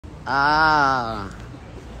Ah.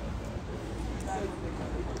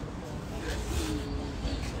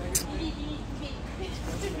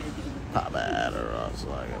 Pop that Adderall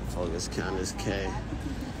so I can focus count this K.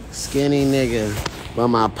 Skinny nigga, but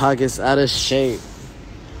my pockets out of shape.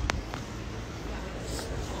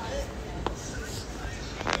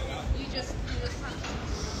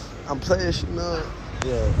 I'm playing, you know it.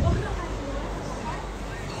 Yeah.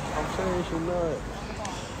 I'm playing, you know it.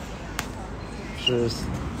 Just.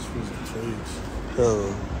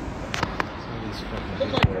 Who?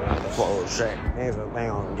 Whoa, shit. They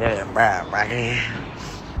gonna get it back in.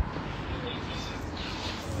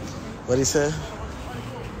 What'd he say?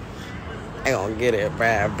 They gonna get it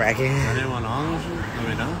back in. Are they one orange? Let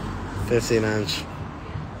me know. 15 inch.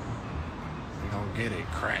 They gonna get it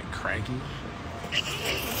cracky.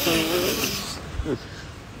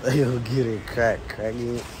 They gonna get it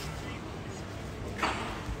cracky.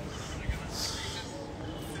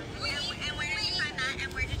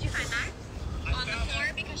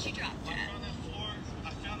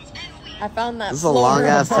 I found that. This is a long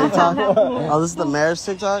ass TikTok. Oh, this is the marriage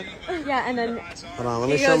TikTok? Yeah, and then hold on, let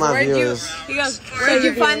me show my viewers. He goes, where'd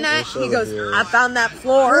you find that? He goes, I found that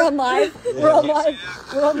floor. We're on live. Yeah. We're on live.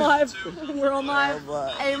 We're on live. We're on live.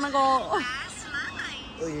 Oh my god.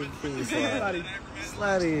 Look at Key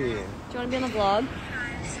Slutty. Do you want to be on the vlog?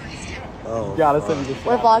 Oh.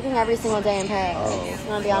 We're vlogging every single day in Paris. Oh. You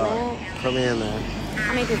want to be on it? Put me in there.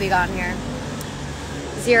 How many people you got in here?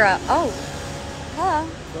 0. Oh. Hello.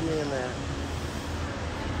 Put me in there.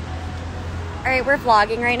 Alright, we're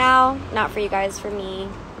vlogging right now. Not for you guys, for me.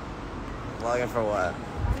 Vlogging for what?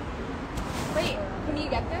 Wait, can you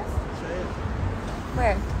get this?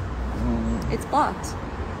 Where? It's blocked.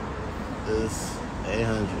 It's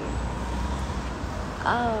 800.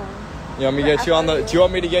 Oh. You want me to get you on the? Do you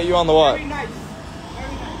want me to get you on the what?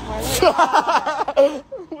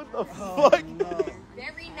 What the fuck?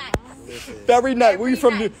 Very nice. Very nice. Where you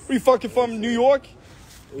from? Where you fucking from? New York?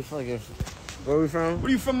 Where we from?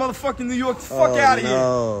 Where you from, motherfucking New York? Fuck out of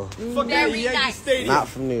no. here. Fuck out of here. Yankee Stadium. Not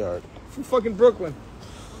from New York. From fucking Brooklyn.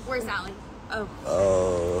 Where's Allie? Oh.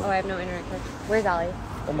 Oh. Oh, I have no internet connection. Where's Allie?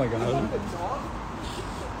 Oh my god. So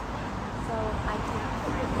I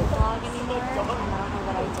can't vlog anymore. And I don't know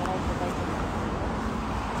what I did. I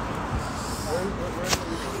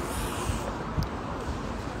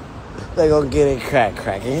They gonna get it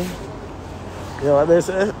cracking. You know what they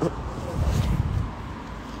said?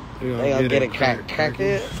 They gonna get it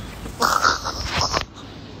cracking.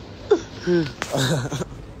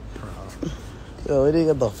 Yo, we need to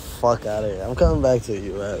get the fuck out of here. I'm coming back to the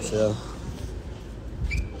U.S., yo.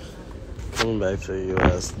 Coming back to the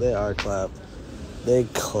U.S. They are clapped. They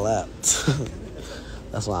clapped.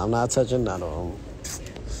 That's why I'm not touching none of them.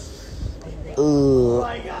 Ooh,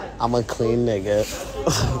 I'm a clean nigga.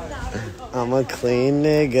 I'm a clean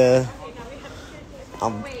nigga.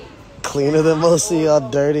 I'm cleaner than most of y'all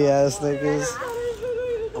dirty ass niggas.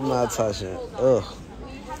 I'm not touching. Ugh.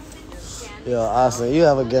 Yo, Austin, you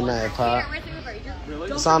have a good night, Pop.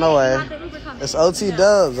 It's on the way. It's OT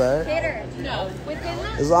Dubs, right? Kader. No. Within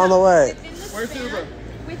this? It's on the way. Where's Uber?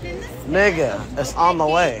 Within this? Nigga, it's on the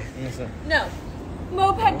way. No.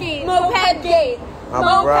 Moped gate. Moped gate.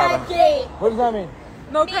 My brother. Moped gate. What does that mean?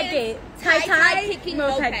 Moped gate. Tie kicking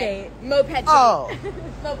moped gate. Moped gate. Oh.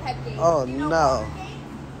 Moped gate. Oh, no.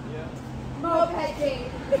 Moped gate.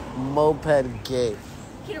 Moped gate.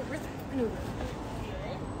 Kader, where's the Uber?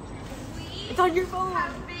 It's on your phone.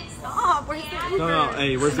 Stop. Where's the Uber? No.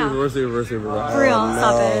 Hey, where's the Uber? Where's the Uber? Where's the Uber? For real,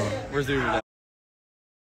 stop it. Where's the Uber?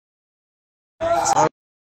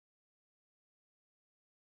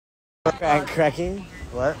 Cracking?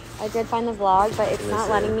 What? I did find the vlog, but it's not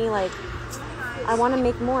letting me, like, I want to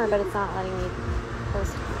make more, but it's not letting me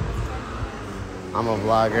post. I'm a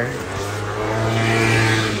vlogger.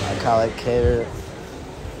 I call it Kader.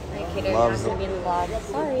 Kader, you're not going to be in the vlog.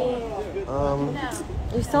 Sorry.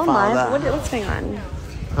 You're so Follow much. that. What's going on?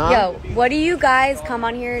 Huh? Yo, what do you guys come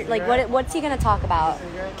on here, like, what's he going to talk about?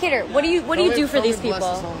 Kader, what do you do for these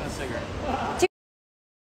people?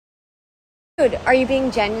 Dude, are you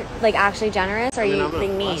being actually generous, or are you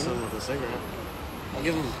being mean? With a cigarette. I'll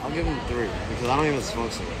give him 3 because I don't even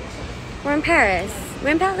smoke cigarettes. We're in Paris. We're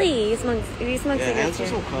in Paris. You smoke cigarettes Answer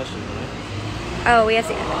here. some questions, right? Oh, we have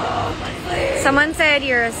to. Someone said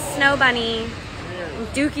you're a snow bunny.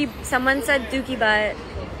 Someone said dookie butt.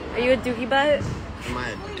 Are you a dookie butt? Am I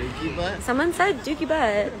a dookie butt? Someone said dookie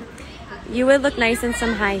butt. You would look nice in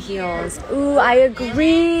some high heels. Ooh, I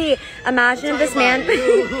agree. Imagine if this man...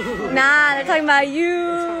 Nah, they're talking about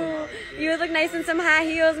you. You would look nice in some high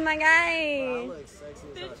heels, my guy.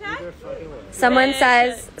 Someone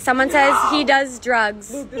says he does drugs.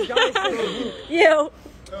 This guy is saying Luke. You.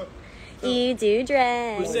 You do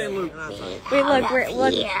drugs. Who's saying Luke? Wait, look.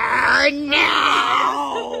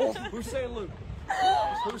 Who's saying Luke?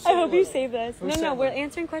 I hope you save this. No, we're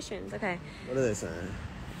answering questions. Okay. What are they saying?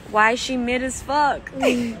 Why she mid as fuck? Who's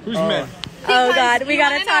men? Oh God, we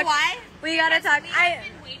gotta talk. Why? We gotta talk. I've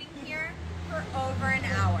been waiting here for over an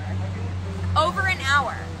hour. Over an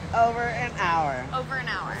hour. Over an hour. Over an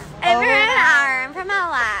hour. Over an hour. I'm from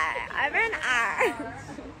LA. Over an hour.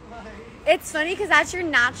 It's funny because that's your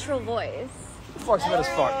natural voice. Who the fuck's mad as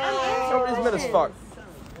fuck? Nobody's mad as fuck.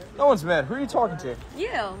 No one's mad. Who are you talking to? You.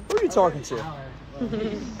 Who are you talking to?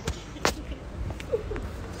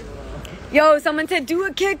 Yo, someone said do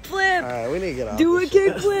a kickflip. All right, we need to get off. Do this a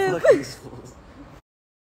shit. kickflip. Look at these fools.